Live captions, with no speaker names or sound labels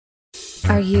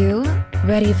Are you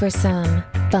ready for some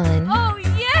fun? Oh,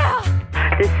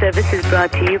 yeah! This service is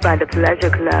brought to you by the Pleasure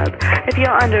Club. If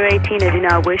you're under 18 and do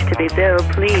not wish to be billed,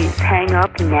 please hang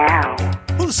up now.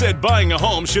 Who said buying a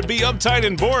home should be uptight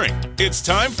and boring? It's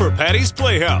time for Patty's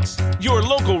Playhouse, your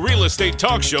local real estate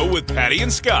talk show with Patty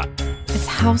and Scott. It's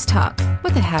house talk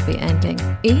with a happy ending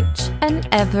each and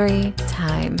every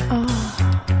time.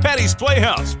 Patty's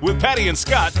Playhouse with Patty and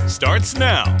Scott starts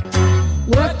now.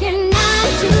 Working 9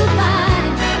 to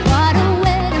 5, what a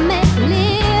way to make a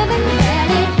living.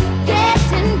 Barely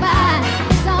getting by,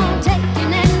 it's all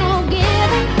taking and no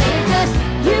giving. They just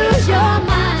use your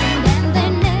mind and they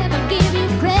never give you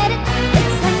credit.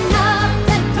 It's enough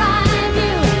to drive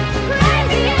you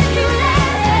crazy if you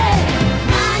let it.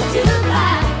 9 to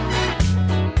 5.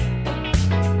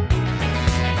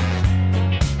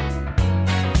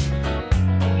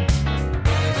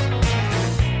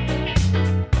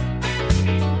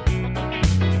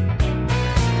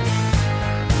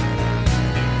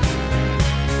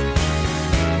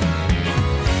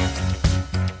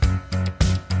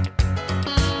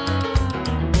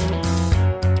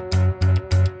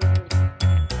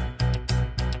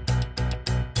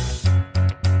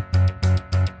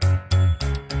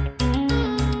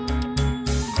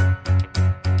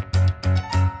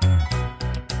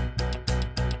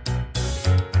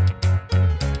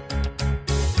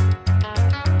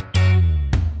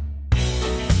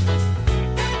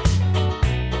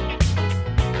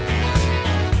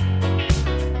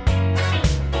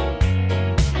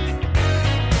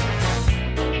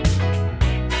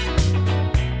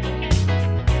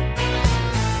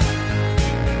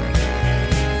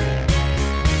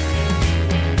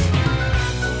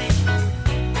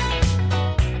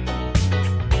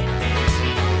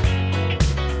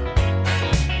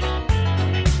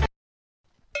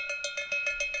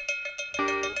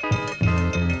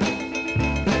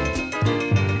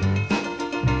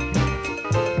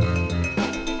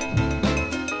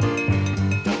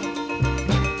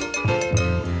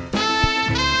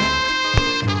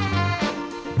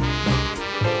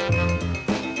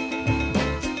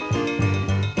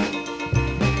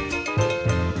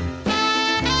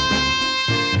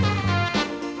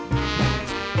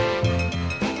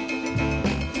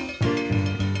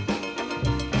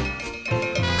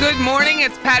 Good morning,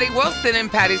 it's Patty Wilson in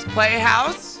Patty's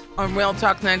Playhouse on Real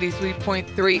Talk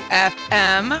 93.3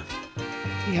 FM.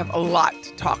 We have a lot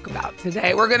to talk about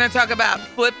today. We're going to talk about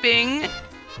flipping.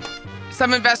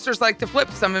 Some investors like to flip,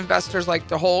 some investors like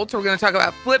to hold. So we're going to talk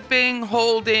about flipping,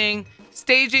 holding,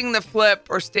 staging the flip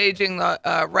or staging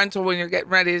the rental when you're getting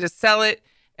ready to sell it.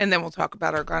 And then we'll talk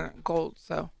about our gold.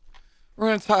 So we're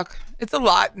going to talk, it's a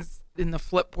lot in the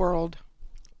flip world.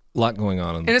 A lot going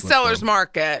on in a seller's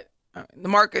market. The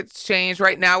market's changed.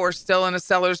 Right now, we're still in a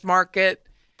seller's market.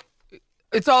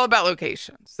 It's all about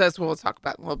locations. That's what we'll talk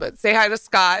about in a little bit. Say hi to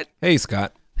Scott. Hey,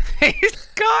 Scott. Hey,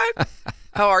 Scott.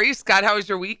 How are you, Scott? How was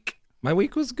your week? My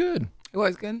week was good. It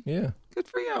was good? Yeah. Good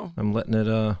for you. I'm letting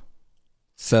it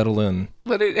settle in.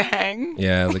 Let it hang?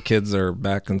 Yeah, the kids are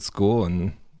back in school,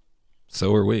 and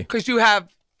so are we. Because you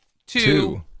have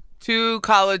two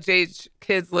college-age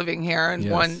kids living here and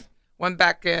yes. one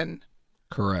back in.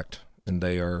 Correct. And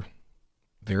they are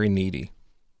very needy.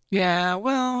 Yeah,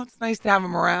 well, it's nice to have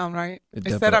them around, right?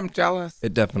 I said I'm jealous.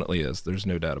 It definitely is. There's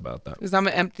no doubt about that. Because I'm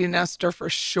an empty nester for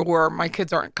sure. My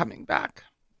kids aren't coming back.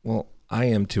 Well, I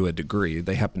am to a degree.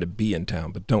 They happen to be in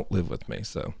town, but don't live with me,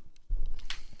 so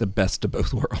the best of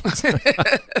both worlds.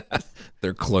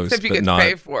 They're close, Except you but get not. To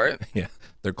pay for it. Yeah,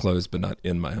 they're close, but not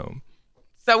in my home.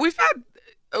 So we've had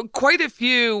quite a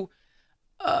few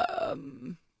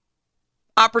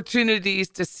opportunities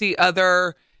to see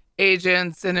other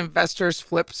agents and investors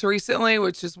flips recently,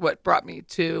 which is what brought me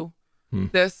to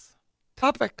this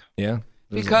topic. Yeah.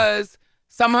 Because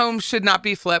some homes should not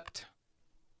be flipped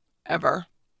ever.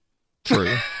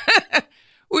 True.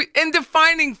 In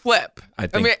defining flip, how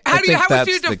would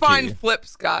you define flip,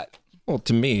 Scott? Well,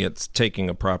 to me, it's taking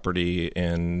a property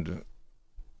and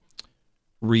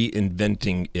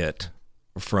reinventing it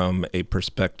from a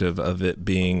perspective of it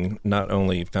being not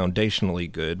only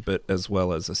foundationally good, but as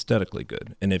well as aesthetically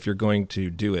good. And if you're going to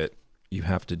do it, you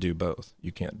have to do both.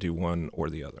 You can't do one or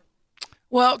the other.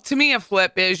 Well, to me, a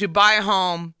flip is you buy a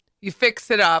home, you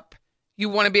fix it up, you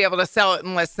want to be able to sell it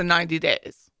in less than 90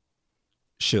 days.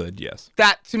 Should, yes.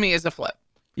 That, to me, is a flip.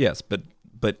 Yes, but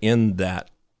in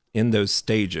those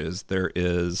stages, there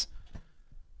is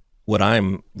what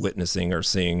I'm witnessing or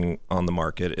seeing on the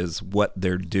market is what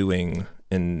they're doing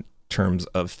in terms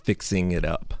of fixing it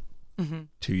up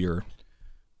to your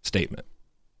statement.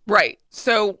 Right.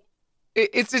 So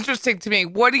it's interesting to me.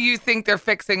 What do you think they're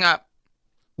fixing up?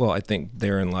 Well, I think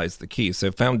therein lies the key.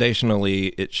 So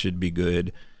foundationally, it should be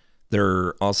good.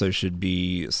 There also should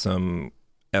be some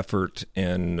effort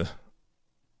and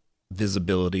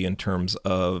visibility in terms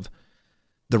of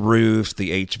the roof,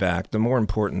 the HVAC, the more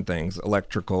important things,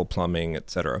 electrical, plumbing,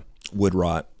 etc. Wood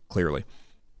rot, clearly.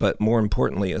 But more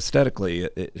importantly, aesthetically,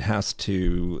 it has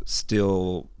to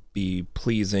still be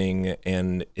pleasing.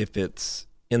 And if it's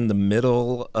in the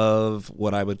middle of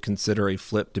what I would consider a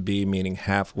flip to be, meaning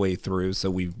halfway through, so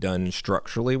we've done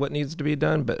structurally what needs to be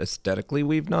done, but aesthetically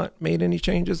we've not made any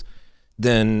changes,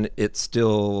 then it's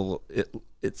still,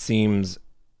 it seems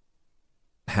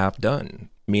half done.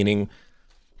 Meaning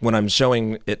when I'm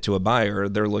showing it to a buyer,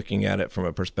 they're looking at it from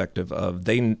a perspective of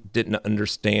they didn't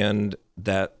understand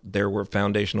that there were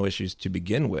foundational issues to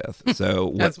begin with.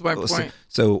 So That's my point.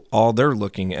 So all they're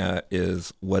looking at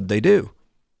is what they do.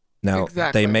 Now,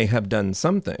 Exactly. they may have done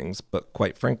some things, but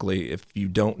quite frankly, if you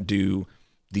don't do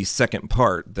the second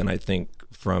part, then I think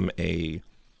from a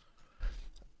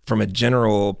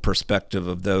general perspective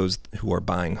of those who are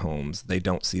buying homes, they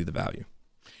don't see the value.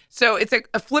 So it's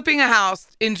a flipping a house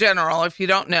in general. If you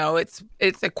don't know, it's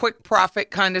a quick profit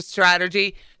kind of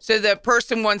strategy. So the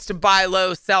person wants to buy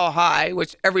low, sell high,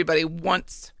 which everybody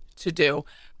wants to do.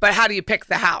 But how do you pick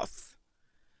the house?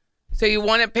 So you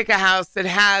want to pick a house that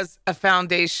has a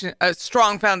foundation, a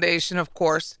strong foundation, of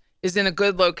course, is in a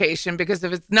good location. Because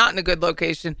if it's not in a good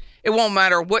location, it won't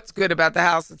matter what's good about the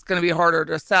house. It's going to be harder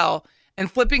to sell. And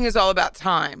flipping is all about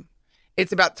time.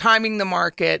 It's about timing the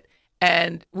market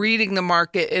and reading the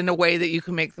market in a way that you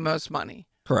can make the most money.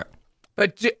 Correct.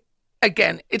 But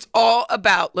again, it's all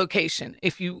about location.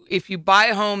 If you buy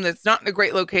a home that's not in a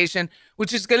great location,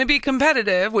 which is going to be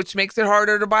competitive, which makes it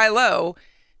harder to buy low,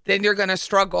 then you're going to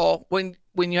struggle when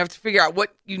you have to figure out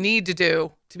what you need to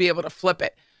do to be able to flip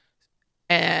it.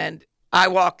 And I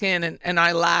walk in and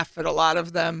I laugh at a lot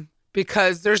of them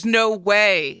because there's no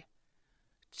way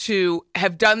to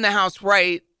have done the house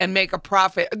right and make a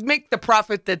profit, make the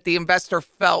profit that the investor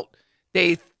felt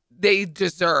they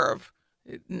deserve.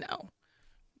 No,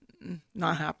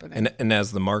 not happening. And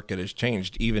as the market has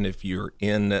changed, even if you're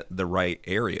in the right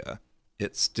area,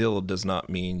 it still does not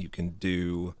mean you can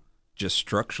do just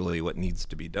structurally what needs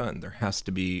to be done. There has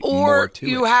to be more to it.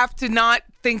 Or you have to not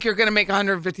think you're going to make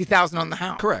 $150,000 on the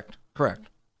house. Correct.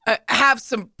 Have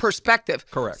some perspective.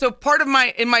 Correct. So part of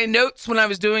my notes when I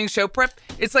was doing show prep,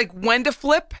 it's like when to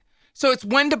flip. So it's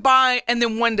when to buy and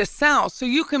then when to sell. So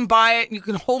you can buy it and you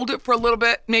can hold it for a little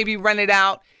bit, maybe rent it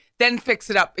out, then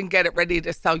fix it up and get it ready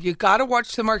to sell. You got to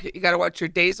watch the market. You got to watch your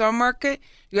days on market.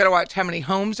 You got to watch how many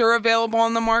homes are available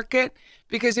on the market.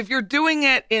 Because if you're doing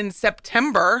it in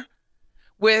September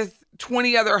with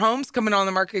 20 other homes coming on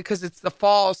the market because it's the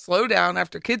fall slowdown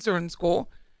after kids are in school,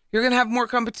 you're going to have more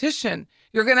competition.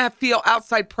 You're going to feel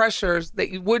outside pressures that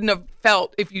you wouldn't have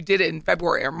felt if you did it in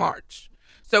February or March.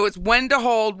 So it's when to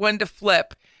hold, when to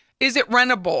flip. Is it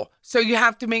rentable? So you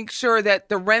have to make sure that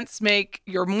the rents make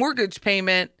your mortgage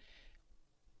payment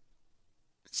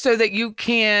so that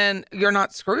you're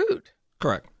not screwed.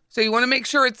 Correct. So you want to make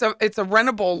sure it's a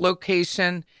rentable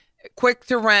location, quick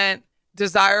to rent,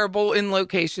 desirable in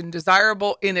location,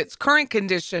 desirable in its current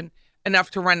condition,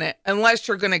 enough to rent it, unless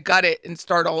you're going to gut it and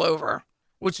start all over,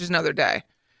 which is another day.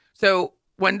 So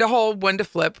when to hold, when to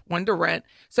flip, when to rent.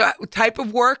 So type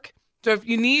of work. So if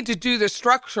you need to do the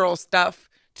structural stuff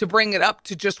to bring it up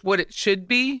to just what it should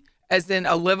be, as in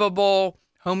a livable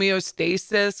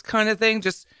homeostasis kind of thing,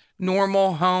 just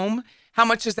normal home, how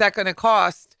much is that going to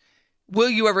cost? Will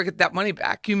you ever get that money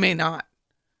back? You may not.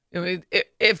 I mean,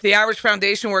 if the average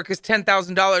foundation work is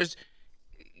 $10,000,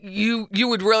 you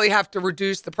would really have to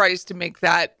reduce the price to make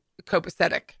that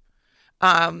copacetic.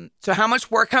 So how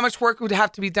much work would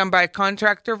have to be done by a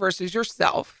contractor versus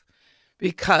yourself?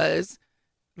 Because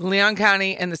Leon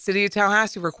County and the city of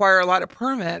Tallahassee require a lot of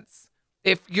permits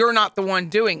if you're not the one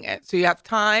doing it. So you have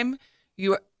time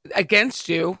against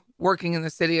you working in the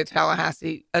city of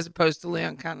Tallahassee as opposed to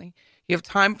Leon County. You have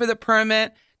time for the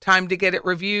permit, time to get it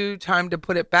reviewed, time to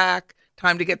put it back,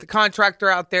 time to get the contractor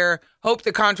out there. Hope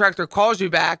the contractor calls you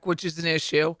back, which is an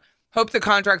issue. Hope the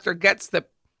contractor gets the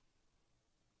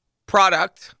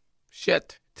product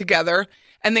shit together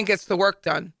and then gets the work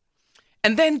done.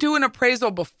 And then do an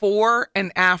appraisal before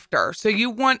and after. So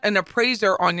you want an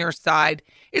appraiser on your side.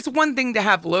 It's one thing to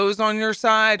have Lowe's on your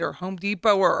side or Home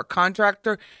Depot or a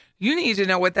contractor. You need to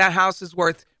know what that house is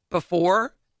worth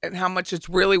before and how much it's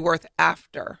really worth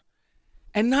after.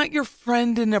 And not your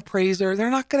friend and appraiser.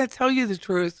 They're not going to tell you the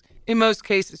truth in most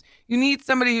cases. You need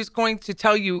somebody who's going to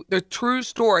tell you the true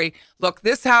story. Look,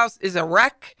 this house is a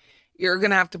wreck. You're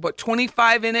going to have to put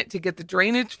 $25 in it to get the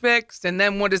drainage fixed. And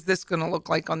then what is this going to look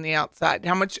like on the outside?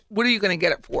 What are you going to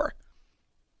get it for?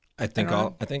 I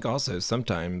think also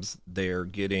sometimes they're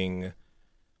getting,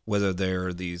 whether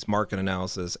they're these market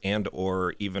analysis and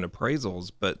or even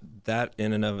appraisals, but that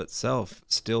in and of itself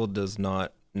still does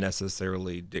not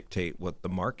necessarily dictate what the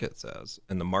market says.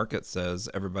 And the market says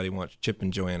everybody wants Chip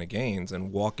and Joanna Gaines,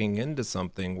 and walking into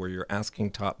something where you're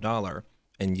asking top dollar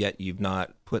and yet you've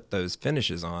not put those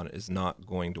finishes on is not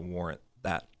going to warrant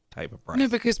that type of price. No,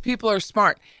 because people are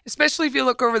smart, especially if you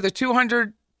look over the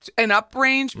 200 and up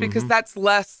range, because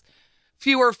that's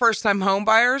fewer first-time home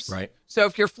buyers. Right. So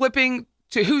if you're flipping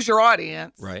to who's your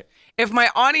audience? Right. If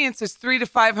my audience is 300,000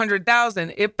 to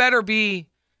 500,000, it better be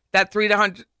that 300 to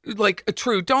 100, like a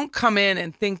true. Don't come in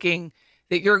and thinking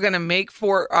that you're going to make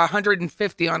for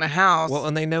 150 on a house. Well,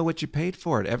 and they know what you paid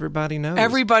for it. Everybody knows.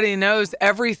 Everybody knows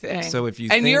everything. So if you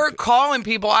and you're calling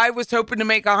people, I was hoping to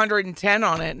make 110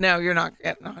 on it. No, you're not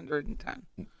getting 110.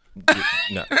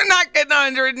 No. You're not getting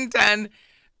 110.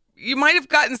 You might have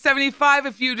gotten 75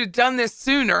 if you'd have done this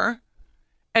sooner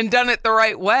and done it the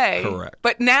right way. Correct.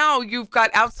 But now you've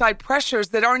got outside pressures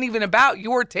that aren't even about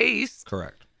your taste.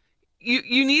 Correct.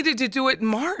 You needed to do it in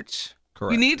March.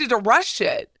 Correct. You needed to rush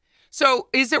it. So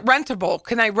is it rentable?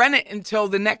 Can I rent it until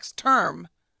the next term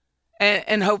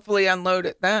and hopefully unload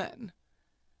it then?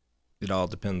 It all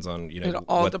depends on,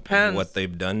 depends what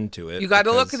they've done to it. You got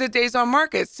to look at the days on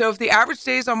market. So if the average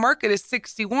days on market is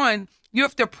 61, you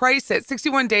have to price it.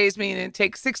 61 days, meaning it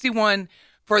takes 61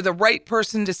 for the right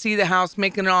person to see the house,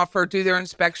 make an offer, do their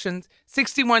inspections.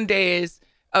 61 days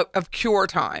of cure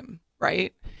time,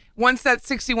 right? Once that's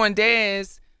 61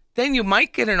 days, then you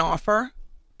might get an offer.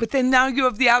 But then now you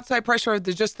have the outside pressure of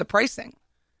just the pricing.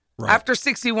 Right. After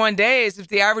 61 days, if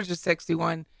the average is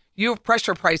 61, you have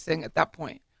pressure pricing at that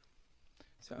point.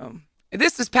 So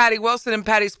this is Patty Wilson and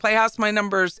Patty's Playhouse. My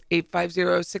number is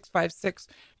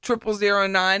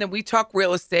 850-656-0009. And we talk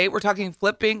real estate. We're talking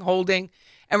flipping, holding,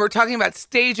 and we're talking about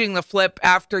staging the flip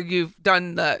after you've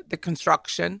done the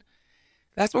construction.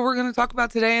 That's what we're going to talk about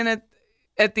today. And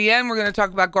at the end, we're going to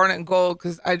talk about Garnet and Gold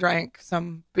because I drank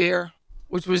some beer,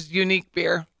 which was unique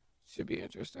beer. Should be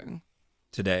interesting.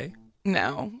 Today?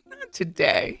 No, not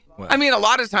today. Well, I mean, a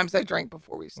lot of times I drink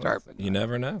before we start, but you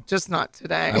never know. Just not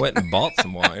today. I went and bought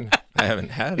some wine. I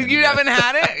haven't had it. You haven't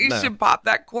had it? You No. should pop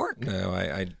that cork. No,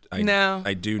 No.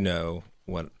 I do know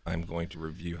what I'm going to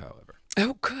review, however.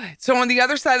 Oh, good. So on the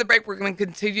other side of the break, we're going to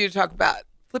continue to talk about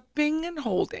flipping and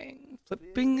holding.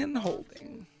 Flipping and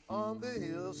holding. On the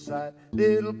hillside,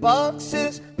 little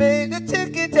boxes made of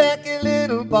ticky-tacky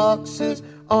little boxes.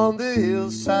 On the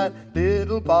hillside,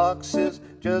 little boxes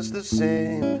just the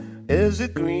same. There's a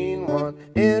green one,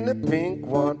 and a pink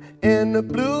one, and a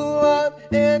blue one,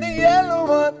 and a yellow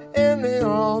one, and they're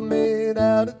all made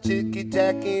out of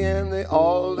ticky-tacky, and they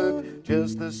all look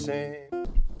just the same.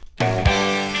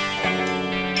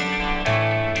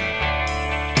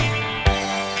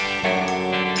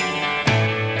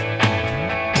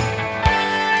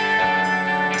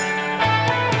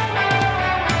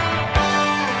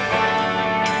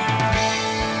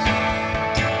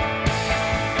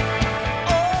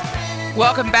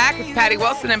 Welcome back. It's Patty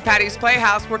Wilson and Patty's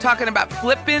Playhouse. We're talking about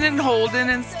flipping and holding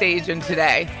and staging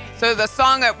today. So the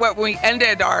song at what we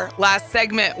ended our last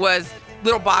segment was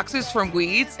Little Boxes from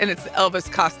Weeds, and it's the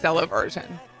Elvis Costello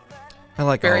version. I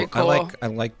like Very cool. I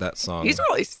like that song. He's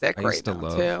really sick I right used to now,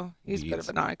 love too. He's a bit Weeds.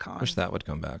 of an icon. Wish that would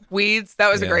come back. Weeds,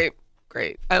 that was a Yeah.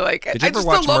 great. I like it. Did you ever just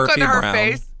watch the look Murphy on her Brown?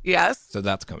 face. Yes, So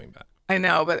that's coming back. I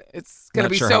know, but it's going to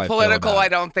Not be sure so how I feel political. about it. I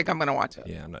don't think I'm going to watch it.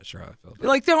 Yeah, I'm not sure how I feel about it.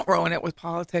 Like, don't ruin it with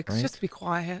politics. Right? Just be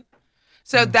quiet.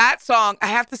 So that song, I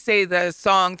have to say the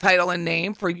song title and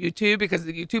name for YouTube because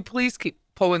the YouTube police keep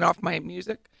pulling off my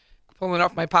music, pulling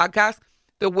off my podcast.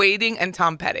 The Waiting and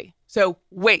Tom Petty. So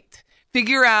wait,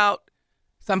 figure out.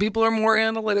 Some people are more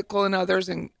analytical than others,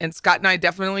 and Scott and I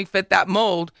definitely fit that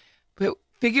mold. But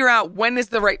figure out when is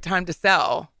the right time to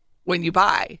sell when you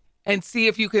buy, and see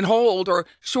if you can hold or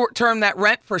short term that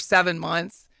rent for 7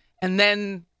 months, and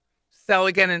then sell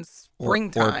again in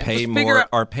springtime. Or pay Just figure more, out-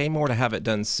 or pay more to have it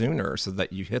done sooner, so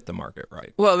that you hit the market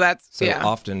right. Well, that's So yeah.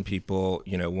 often people,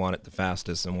 want it the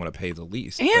fastest and want to pay the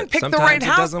least. And But pick the sometimes right it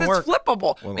house doesn't that's work.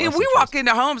 flippable. Well, I mean, that's we the walk truth.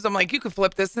 into homes, I'm like, you could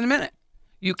flip this in a minute.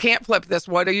 You can't flip this.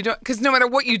 What are you doing? Because no matter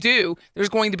what you do, there's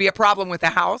going to be a problem with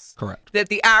the house. Correct. That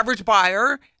the average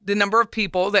buyer, the number of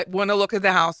people that want to look at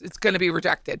the house, it's going to be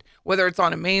rejected. Whether it's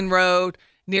on a main road,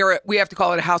 near it, we have to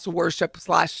call it a house of worship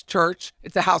 / church.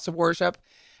 It's a house of worship.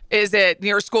 Is it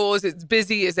near school? Is it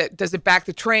busy? Does it back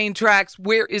the train tracks?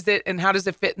 Where is it? And how does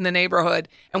it fit in the neighborhood?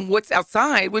 And what's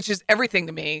outside, which is everything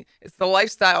to me. It's the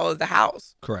lifestyle of the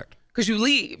house. Correct. because you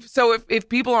leave. So if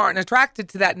people aren't attracted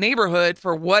to that neighborhood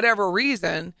for whatever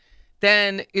reason,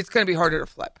 then it's going to be harder to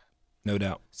flip. No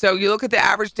doubt. So you look at the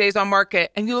average days on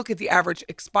market and you look at the average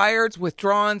expireds,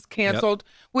 withdrawns, canceled.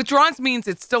 Withdrawns means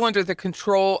it's still under the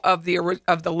control of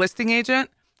the listing agent.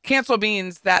 Cancel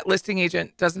means that listing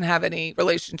agent doesn't have any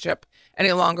relationship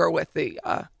any longer with the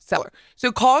seller.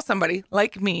 So call somebody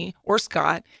like me or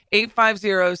Scott,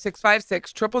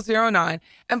 850-656-0009,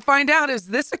 and find out, is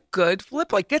this a good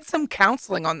flip? Like, get some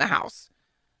counseling on the house.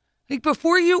 Like,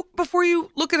 before you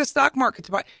look at a stock market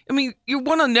to buy, I mean, you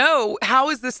want to know, how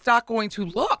is this stock going to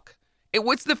look?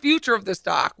 What's the future of the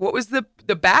stock? What was the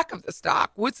back of the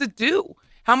stock? What's it do?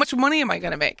 How much money am I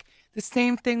going to make? The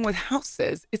same thing with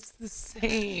houses. It's the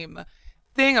same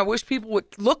thing. I wish people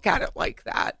would look at it like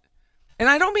that. And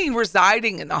I don't mean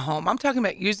residing in the home. I'm talking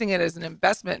about using it as an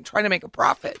investment and trying to make a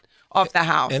profit off the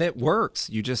house. And it works.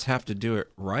 You just have to do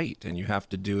it right, and you have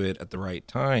to do it at the right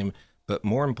time. But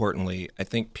more importantly, I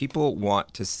think people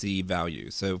want to see value.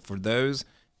 So for those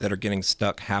that are getting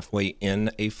stuck halfway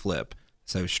in a flip,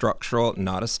 so structural,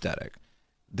 not aesthetic,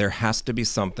 there has to be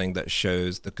something that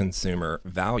shows the consumer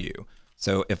value.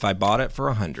 So if I bought it for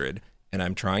 100 and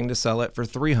I'm trying to sell it for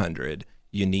 300,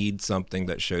 you need something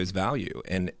that shows value.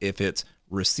 And if it's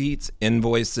receipts,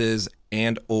 invoices,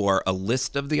 and or a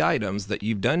list of the items that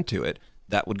you've done to it,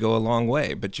 that would go a long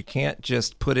way. But you can't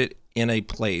just put it in a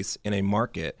place, in a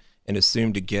market, and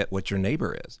assume to get what your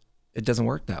neighbor is. It doesn't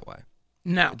work that way.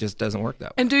 No. It just doesn't work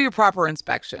that way. And do your proper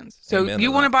inspections. So Amen you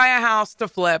to want to that. buy a house to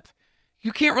flip.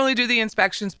 You can't really do the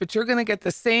inspections, but you're going to get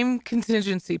the same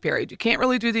contingency period. You can't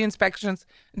really do the inspections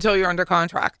until you're under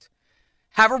contract.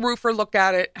 Have a roofer look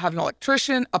at it, have an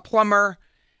electrician, a plumber,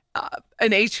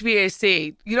 an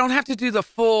HVAC. You don't have to do the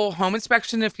full home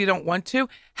inspection if you don't want to.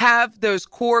 Have those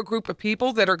core group of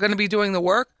people that are going to be doing the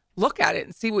work look at it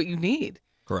and see what you need.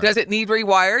 Correct. Does it need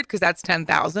rewired? Because that's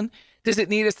 $10,000. Does it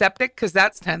need a septic? Because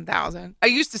that's $10,000. I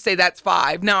used to say that's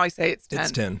 $5,000. Now I say it's $10,000.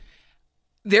 It's 10.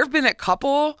 There have been a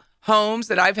couple homes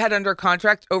that I've had under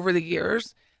contract over the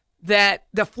years that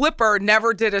the flipper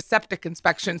never did a septic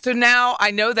inspection. So now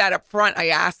I know that up front. I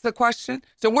asked the question.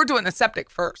 So we're doing the septic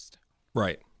first.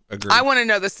 Right. Agreed. I want to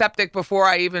know the septic before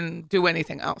I even do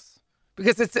anything else,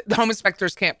 because the home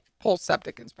inspectors can't pull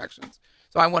septic inspections.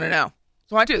 So I want to know.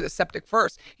 So I do the septic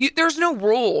first. There's no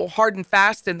rule hard and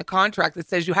fast in the contract that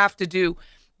says you have to do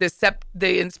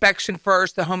the inspection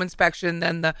first, the home inspection,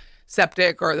 then the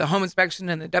septic, or the home inspection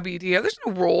and the WDO. There's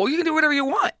no rule. You can do whatever you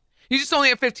want. You just only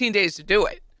have 15 days to do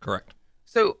it. Correct.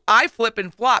 So I flip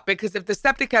and flop, because if the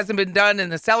septic hasn't been done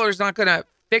and the seller's not going to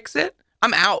fix it,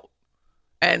 I'm out.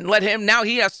 And let him, now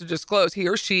he has to disclose, he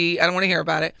or she, I don't want to hear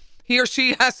about it, he or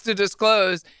she has to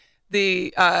disclose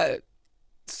the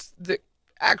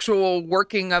actual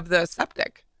working of the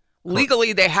septic.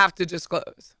 Legally, they have to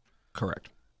disclose. Correct.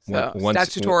 So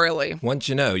statutorily. Once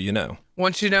you know, you know.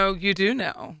 Once you know, you do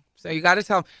know. So you got to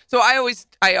tell them. So I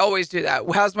always do that.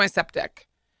 How's my septic?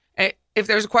 And if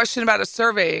there's a question about a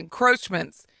survey,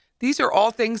 encroachments, these are all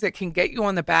things that can get you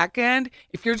on the back end.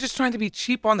 If you're just trying to be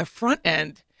cheap on the front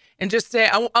end and just say,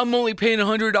 I'm only paying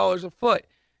 $100 a foot,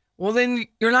 well, then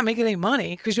you're not making any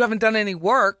money, because you haven't done any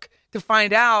work to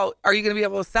find out, are you going to be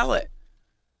able to sell it?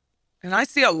 And I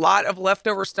see a lot of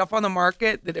leftover stuff on the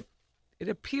market that it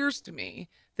appears to me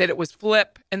that it was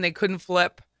flip and they couldn't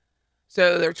flip.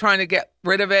 So they're trying to get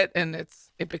rid of it, and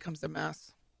it becomes a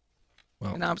mess.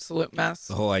 Well, an absolute mess.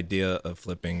 The whole idea of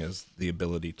flipping is the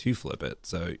ability to flip it.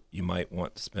 So you might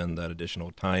want to spend that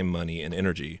additional time, money, and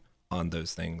energy on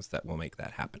those things that will make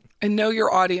that happen. And know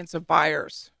your audience of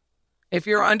buyers. If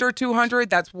you're under 200,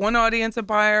 that's one audience of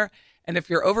buyer. And if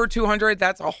you're over 200,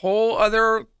 that's a whole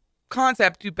other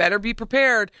concept. You better be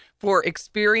prepared for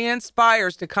experienced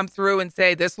buyers to come through and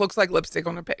say, this looks like lipstick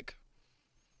on a pig.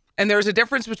 And there's a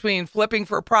difference between flipping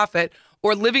for a profit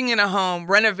or living in a home,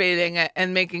 renovating it,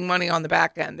 and making money on the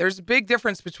back end. There's a big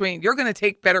difference between, you're going to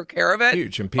take better care of it.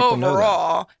 Huge, and people know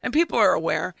overall, and people are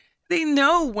aware. They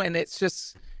know when it's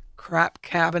just crap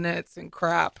cabinets and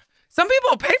crap. Some people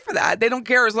will pay for that. They don't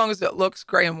care as long as it looks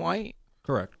gray and white.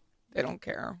 Correct. They don't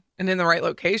care. And in the right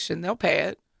location, they'll pay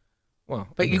it. Well,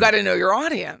 But you got to know your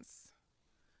audience.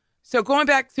 So going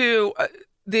back to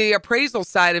the appraisal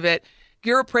side of it,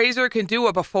 your appraiser can do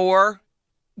a before,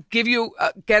 give you,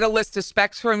 get a list of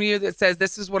specs from you that says,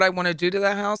 this is what I want to do to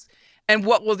the house, and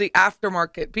what will the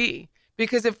aftermarket be?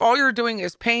 Because if all you're doing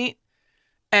is paint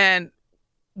and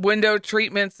window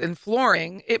treatments and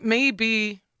flooring, it may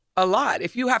be a lot.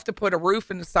 If you have to put a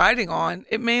roof and a siding on,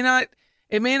 it may not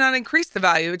increase the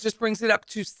value. It just brings it up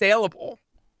to saleable.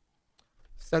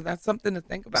 So that's something to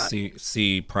think about.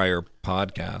 See prior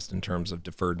podcast in terms of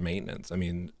deferred maintenance. I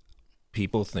mean,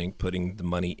 people think putting the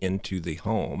money into the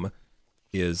home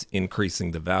is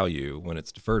increasing the value. When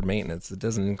it's deferred maintenance, it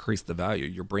doesn't increase the value.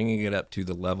 You're bringing it up to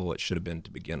the level it should have been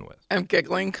to begin with. I'm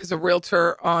giggling because a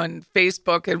realtor on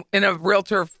Facebook, and in a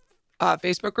realtor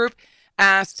Facebook group,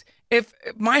 asked, if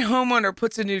my homeowner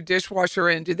puts a new dishwasher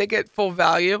in, do they get full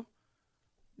value?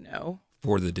 No.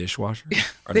 For the dishwasher?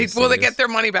 They get their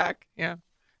money back. Yeah.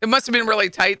 It must have been really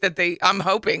tight that I'm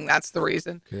hoping that's the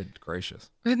reason. Good gracious.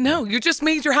 No, you just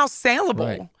made your house saleable.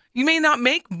 Right. You may not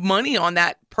make money on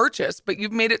that purchase, but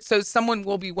you've made it so someone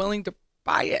will be willing to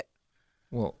buy it.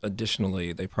 Well,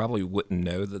 additionally, they probably wouldn't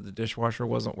know that the dishwasher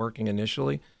wasn't working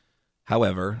initially.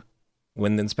 However,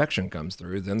 when the inspection comes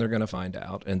through, then they're going to find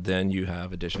out, and then you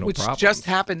have additional problems. Which just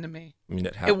happened to me. I mean,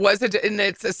 and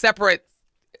it's a separate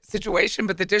situation,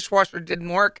 but the dishwasher didn't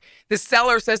work. The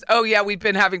seller says, oh, yeah, we've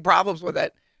been having problems with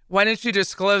it. Why didn't you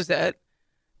disclose it?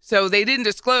 So they didn't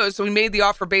disclose, so we made the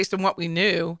offer based on what we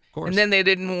knew, and then they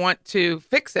didn't want to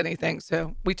fix anything,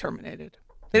 so we terminated.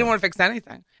 They didn't want to fix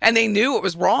anything, and they knew it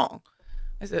was wrong.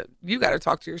 I said, you got to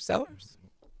talk to your sellers.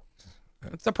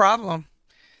 It's a problem.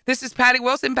 This is Patty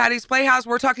Wilson, Patty's Playhouse.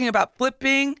 We're talking about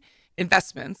flipping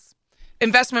investments,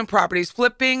 investment properties,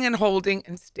 flipping and holding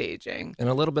and staging. And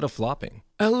a little bit of flopping.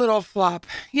 A little flop.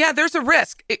 Yeah, there's a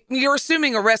risk. You're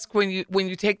assuming a risk when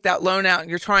you take that loan out and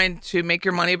you're trying to make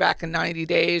your money back in 90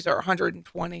 days or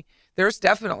 120. There's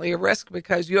definitely a risk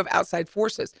because you have outside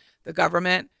forces, the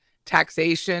government,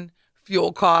 taxation,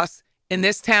 fuel costs. In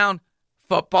this town,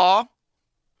 football.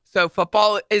 So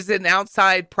football is an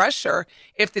outside pressure.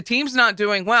 If the team's not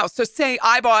doing well, so say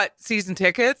I bought season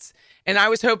tickets and I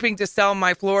was hoping to sell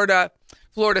my Florida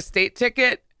State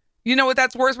ticket. You know what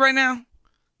that's worth right now?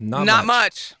 Not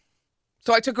much.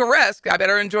 So I took a risk. I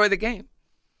better enjoy the game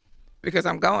because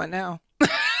I'm going now.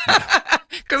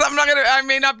 Because I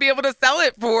may not be able to sell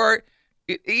it for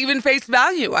even face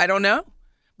value. I don't know.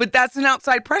 But that's an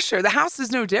outside pressure. The house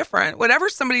is no different. Whatever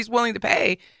somebody's willing to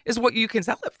pay is what you can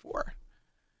sell it for.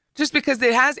 Just because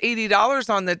it has $80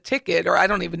 on the ticket, or I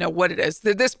don't even know what it is.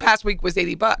 This past week was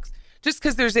 $80. Just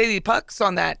because there's $80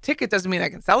 on that ticket doesn't mean I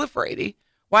can sell it for $80.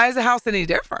 Why is the house any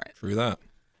different? True that.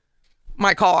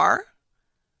 My car,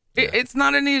 Yeah. It's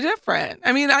not any different.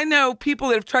 I mean, I know people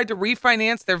that have tried to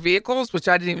refinance their vehicles, which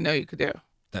I didn't even know you could do.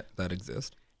 That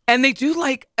exists. And they do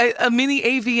like a mini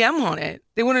AVM on it.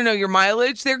 They want to know your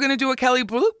mileage. They're going to do a Kelley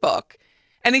Blue Book.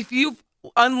 And if you've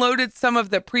unloaded some of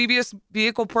the previous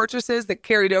vehicle purchases that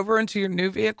carried over into your new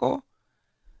vehicle,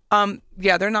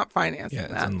 they're not financing Yeah,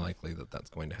 it's that. unlikely that that's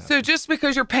going to happen. So just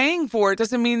because you're paying for it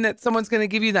doesn't mean that someone's going to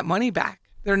give you that money back.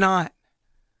 They're not.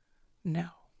 No.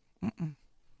 Mm-mm.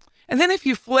 And then if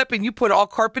you flip and you put all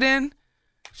carpet in,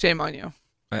 shame on you.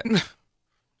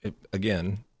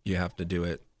 Again, you have to do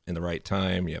it in the right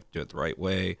time. You have to do it the right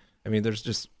way. I mean,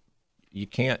 you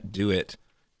can't do it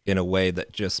in a way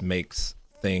that just makes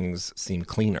things seem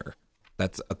cleaner.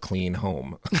 That's a clean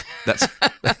home.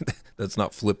 That's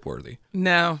not flip worthy.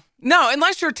 No,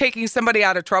 unless you're taking somebody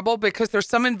out of trouble, because there's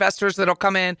some investors that'll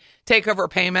come in, take over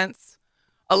payments,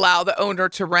 allow the owner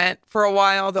to rent for a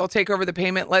while. They'll take over the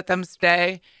payment, let them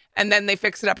stay, and then they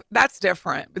fix it up. That's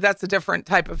different, but that's a different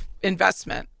type of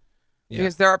investment. Yeah.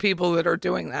 Because there are people that are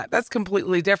doing that. That's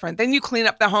completely different. Then you clean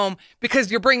up the home because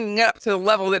you're bringing it up to the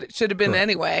level that it should have been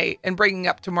anyway and bringing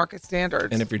up to market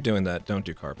standards. And if you're doing that, don't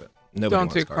do carpet. Nobody Don't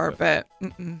wants do carpet.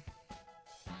 Mm-mm.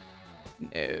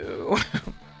 No.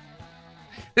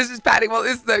 This is Patty. Well,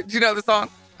 do you know the song?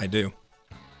 I do.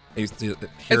 I used to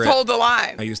hear It's Hold the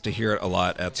Line. I used to hear it a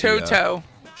lot at Toto.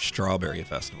 the Strawberry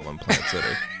Festival in Plant City.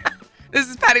 This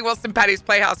is Patty Wilson, Patty's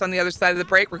Playhouse. On the other side of the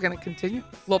break, we're going to continue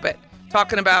a little bit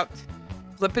talking about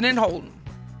flipping and holding.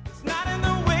 It's not in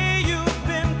the way you've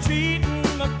been treating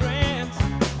my friends.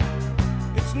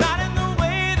 It's not in the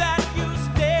way that you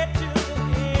stayed till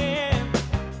the end.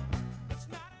 It's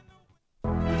not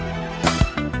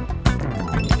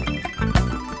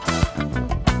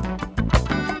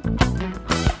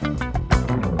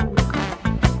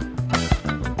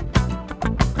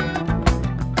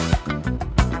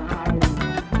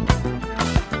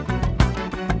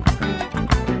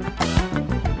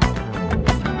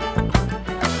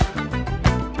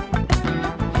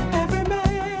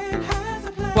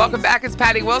Welcome back. It's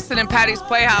Patty Wilson and Patty's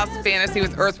Playhouse Fantasy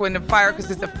with Earth, Wind, and Fire, because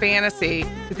it's a fantasy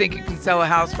to think you can sell a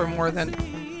house for more than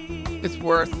it's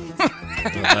worth. Well,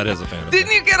 that is a fantasy.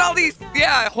 Didn't you get all these?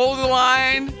 Yeah, Hold the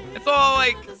Line. It's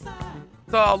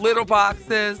all little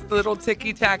boxes, little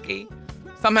ticky-tacky.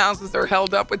 Some houses are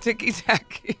held up with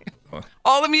ticky-tacky.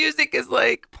 All the music is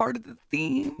like part of the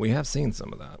theme. We have seen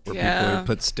some of that where people Yeah. have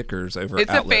put stickers over It's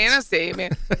outlets. a fantasy. I mean,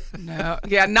 no,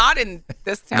 yeah, not in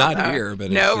this town. Not though. here, but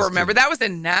it's no. just Remember that was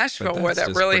in Nashville but where that's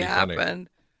that just really pretty funny. happened.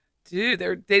 Dude,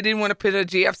 they didn't want to put a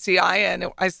GFCI in.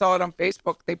 I saw it on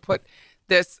Facebook. They put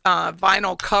this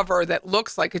vinyl cover that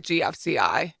looks like a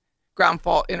GFCI, ground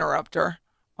fault interrupter,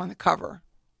 on the cover,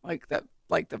 like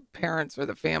the parents or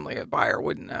the family of buyer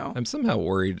wouldn't know. I'm somehow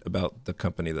worried about the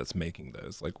company that's making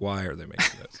those. Like, why are they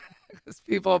making those? Because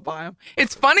people buy them.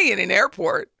 It's funny in an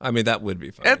airport. I mean, that would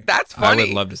be funny. That's funny. I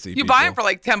would love to see You people. buy them for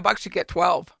like $10, you get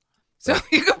 12. So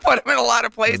you can put them in a lot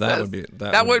of places.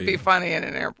 That would be funny in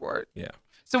an airport. Yeah.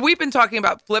 So we've been talking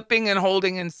about flipping and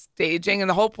holding and staging, and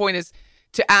the whole point is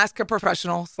to ask a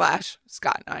professional /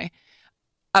 Scott and I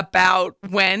about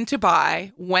when to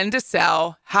buy, when to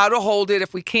sell, how to hold it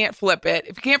if we can't flip it.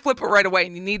 If you can't flip it right away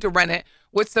and you need to rent it,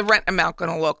 what's the rent amount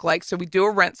going to look like? So we do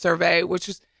a rent survey, which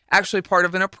is actually part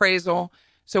of an appraisal.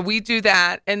 So we do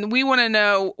that, and we want to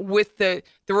know with the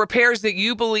repairs that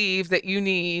you believe that you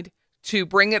need to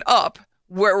bring it up,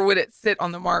 where would it sit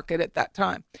on the market at that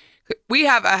time? We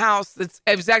have a house it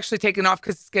was actually taken off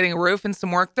because it's getting a roof and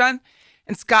some work done.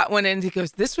 And Scott went in and he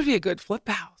goes, this would be a good flip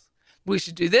house. We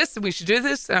should do this and we should do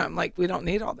this. And I'm like, we don't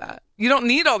need all that. You don't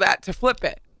need all that to flip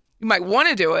it. You might want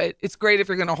to do it. It's great if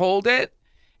you're going to hold it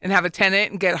and have a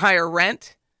tenant and get higher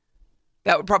rent.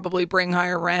 That would probably bring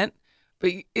higher rent.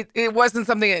 But it wasn't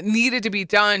something that needed to be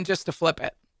done just to flip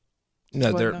it.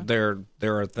 No,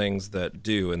 there are things that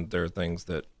do, and there are things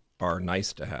that are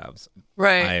nice to have.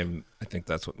 Right. I think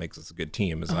that's what makes us a good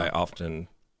team. Is I often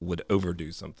would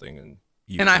overdo something,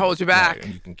 and I hold you back, right,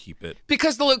 and you can keep it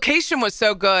because the location was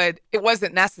so good. It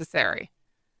wasn't necessary.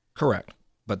 Correct,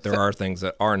 but there are things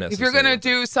that are necessary. If you're going to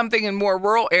do something in more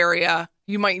rural area,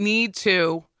 you might need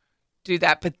to do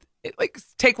that. But like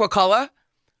take Wakulla,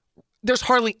 there's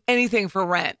hardly anything for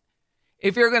rent.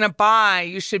 If you're going to buy,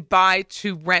 you should buy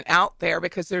to rent out there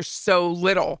because there's so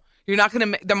little. You're not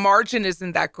going to the margin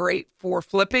isn't that great for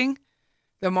flipping.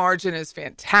 The margin is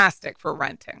fantastic for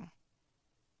renting.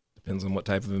 Depends on what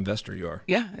type of investor you are.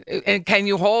 Yeah, and can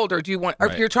you hold, or do you want? Or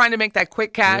if you're trying to make that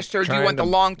quick cash, or do you want the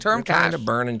long-term cash? Trying to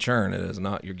burn and churn. It is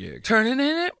not your gig. Turning in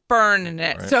it, burning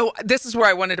it. Right. So this is where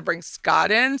I wanted to bring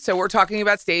Scott in. So we're talking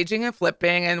about staging and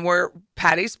flipping, and we're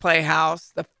Patty's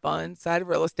Playhouse, the fun side of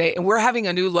real estate, and we're having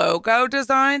a new logo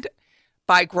designed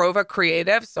by Grova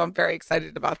Creative. So I'm very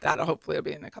excited about that. Hopefully it'll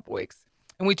be in a couple weeks.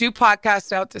 And we do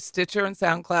podcasts out to Stitcher and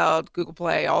SoundCloud, Google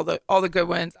Play, all the good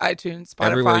ones, iTunes, Spotify.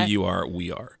 Everywhere you are,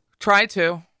 we are. Try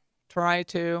to.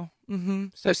 Mm-hmm.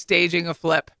 So staging a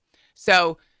flip.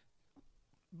 So,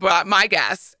 but my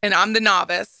guess, and I'm the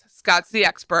novice, Scott's the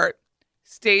expert,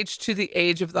 stage to the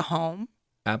age of the home.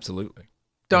 Absolutely.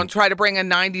 Don't try to bring a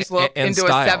 90s look and into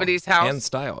style, a 70s house. And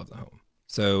style of the home.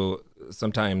 So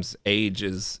sometimes age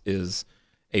is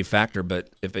a factor, but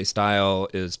if a style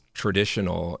is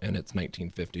traditional and it's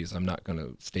 1950s, I'm not going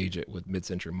to stage it with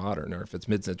mid-century modern. Or if it's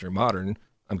mid-century modern,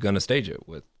 I'm going to stage it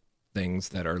with things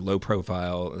that are low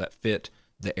profile that fit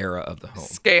the era of the home.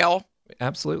 Scale.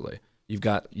 Absolutely. You've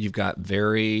got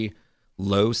very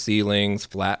low ceilings,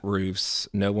 flat roofs.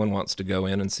 No one wants to go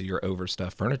in and see your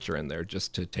overstuffed furniture in there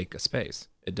just to take a space.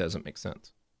 It doesn't make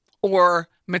sense. Or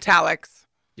metallics.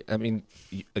 I mean,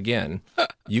 again,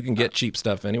 you can get cheap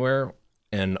stuff anywhere,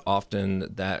 and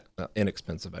often that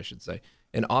inexpensive, I should say,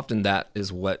 and often that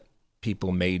is what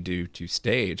people may do to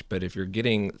stage. But if you're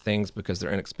getting things because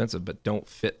they're inexpensive but don't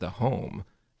fit the home,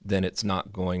 then it's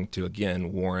not going to,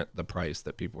 again, warrant the price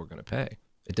that people are going to pay.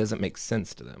 It doesn't make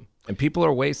sense to them. And people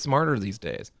are way smarter these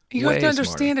days. You have to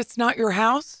understand it's not your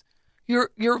house.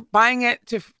 You're buying it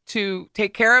to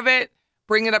take care of it,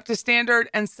 bring it up to standard,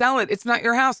 and sell it. It's not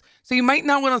your house. So you might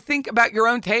not want to think about your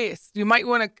own taste. You might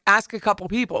want to ask a couple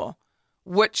people,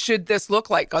 what should this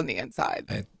look like on the inside?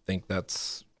 I think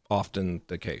that's often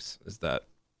the case, is that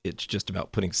it's just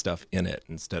about putting stuff in it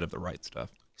instead of the right stuff.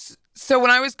 So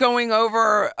when I was going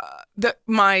over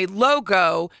my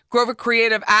logo, Grova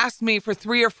Creative asked me for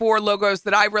 3 or 4 logos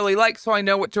that I really like so I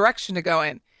know what direction to go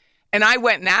in. And I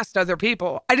went and asked other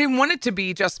people. I didn't want it to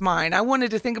be just mine. I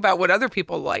wanted to think about what other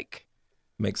people like.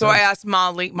 Makes so sense. I asked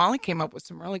Molly. Molly came up with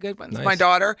some really good ones. Nice. My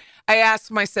daughter. I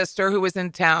asked my sister who was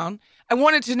in town. I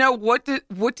wanted to know what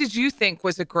did you think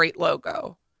was a great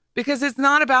logo? Because it's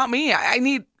not about me.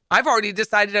 I've already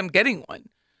decided I'm getting one.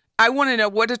 I want to know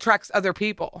what attracts other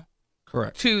people.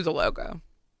 Correct. To the logo.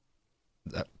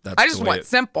 That's I just the way want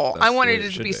simple. that's I the wanted way it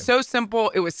to should be so simple.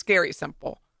 It was scary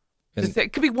simple. And-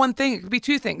 It could be one thing. It could be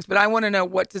 2 things. But I want to know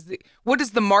what does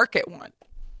the market want?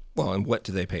 Well, and what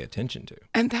do they pay attention to?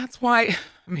 And that's why,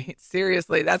 I mean,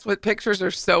 seriously, that's what pictures are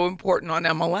so important on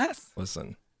MLS.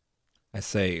 Listen, I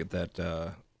say that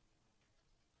a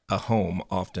home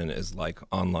often is like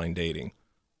online dating.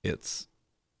 It's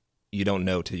you don't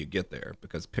know till you get there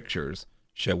because pictures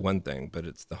show one thing, but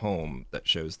it's the home that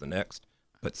shows the next.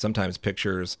 But sometimes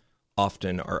pictures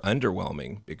often are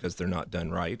underwhelming because they're not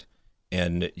done right.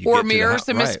 And you Or get to the mirrors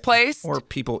are right. misplaced. Or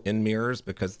people in mirrors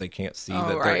because they can't see Oh,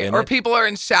 that right. they're in Or it. people are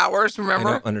in showers, remember?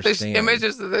 I don't understand. The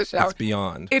images of the shower. It's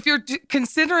beyond. If you're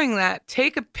considering that,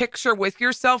 take a picture with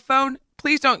your cell phone.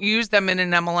 Please don't use them in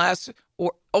an MLS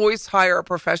or always hire a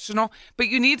professional. But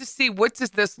you need to see, what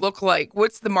does this look like?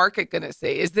 What's the market going to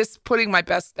say? Is this putting my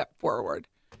best step forward?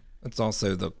 It's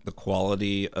also the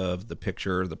quality of the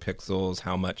picture, the pixels,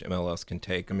 how much MLS can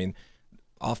take. I mean,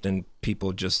 often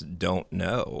people just don't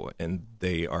know, and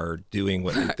they are doing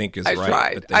what they think is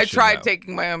right. But they I should tried know.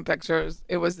 taking my own pictures.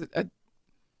 It was it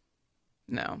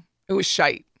was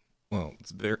shite. Well,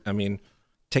 it's very. I mean,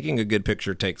 taking a good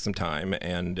picture takes some time,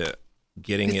 and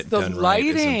getting It's it the done right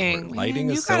is lighting. important. Lighting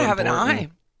Man, is you so gotta have an important.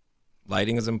 eye.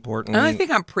 Lighting is important. And I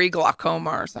think I'm pre-glaucoma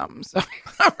or something, so I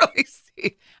don't really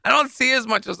see. I don't see as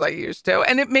much as I used to,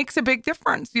 and it makes a big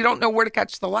difference. You don't know where to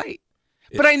catch the light,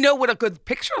 but I know what a good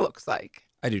picture looks like.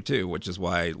 I do too, which is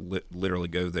why I literally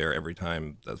go there every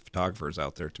time the photographer's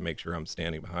out there to make sure I'm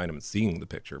standing behind them and seeing the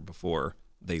picture before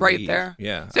they Right leave. there.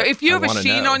 Yeah. So if you I have a wanna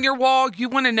sheen know. on your wall, you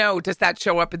want to know, does that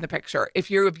show up in the picture?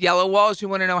 If you have yellow walls, you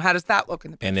want to know, how does that look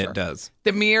in the picture? And it does.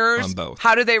 The mirrors, On both.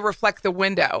 how do they reflect the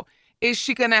window?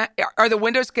 Are the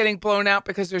windows getting blown out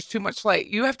because there's too much light?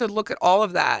 You have to look at all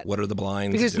of that. What are the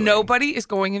blinds Because doing? nobody is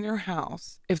going in your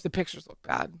house if the pictures look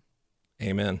bad.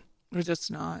 Amen. They're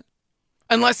just not.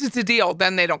 Unless it's a deal,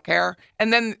 then they don't care.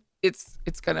 And then it's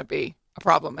going to be a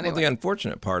problem anyway. Well, the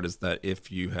unfortunate part is that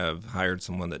if you have hired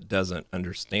someone that doesn't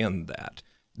understand that,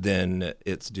 then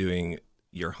it's doing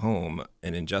your home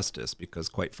an injustice because,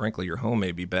 quite frankly, your home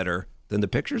may be better than the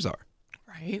pictures are.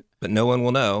 Right. But no one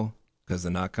will know because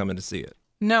they're not coming to see it.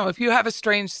 No, if you have a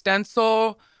strange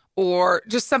stencil or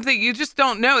just something you just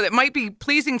don't know that might be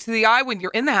pleasing to the eye when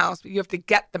you're in the house, but you have to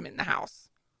get them in the house.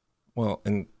 Well,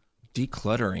 and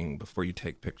decluttering before you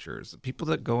take pictures. People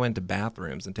that go into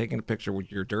bathrooms and taking a picture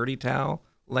with your dirty towel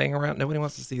laying around, nobody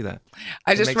wants to see that.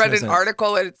 I It just makes read no an sense.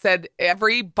 article and it said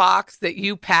every box that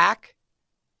you pack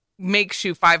makes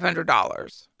you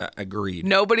 $500. Agreed.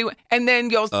 Nobody, and then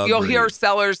you'll hear Agreed.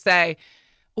 sellers say,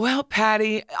 "Well,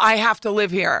 Patty, I have to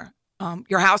live here.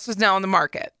 Your house is now on the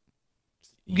market.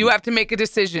 You have to make a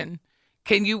decision.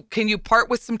 Can you part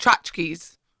with some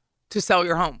tchotchkes to sell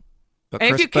your home? But,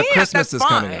 And if you but can't, Christmas that's is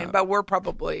coming fine. up. But we're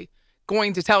probably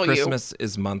going to tell you, Christmas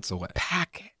is months away.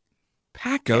 pack it,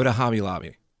 pack Go it. to Hobby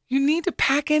Lobby. You need to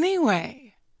pack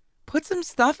anyway. Put some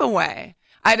stuff away.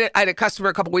 I had a customer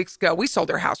a couple weeks ago. We sold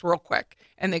their house real quick,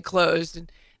 and they closed.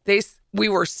 And we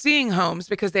were seeing homes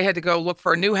because they had to go look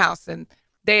for a new house, and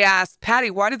they asked, Patty,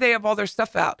 why do they have all their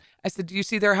stuff out? I said, do you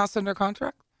see their house under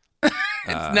contract?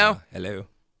 No, Hello.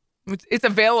 it's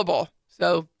available.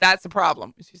 So that's a